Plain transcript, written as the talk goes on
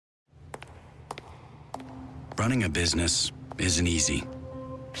Running a business isn't easy.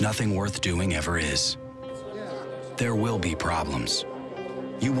 Nothing worth doing ever is. There will be problems.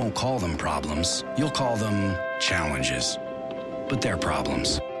 You won't call them problems, you'll call them challenges. But they're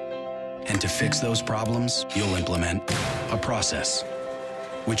problems. And to fix those problems, you'll implement a process,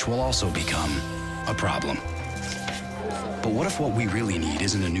 which will also become a problem. But what if what we really need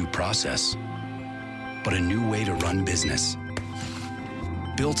isn't a new process, but a new way to run business?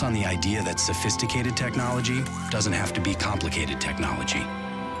 Built on the idea that sophisticated technology doesn't have to be complicated technology.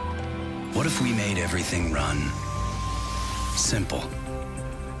 What if we made everything run simple?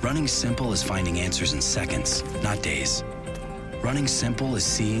 Running simple is finding answers in seconds, not days. Running simple is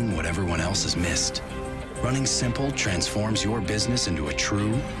seeing what everyone else has missed. Running simple transforms your business into a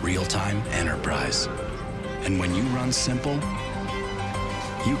true, real-time enterprise. And when you run simple,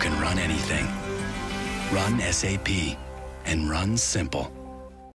 you can run anything. Run SAP and run simple.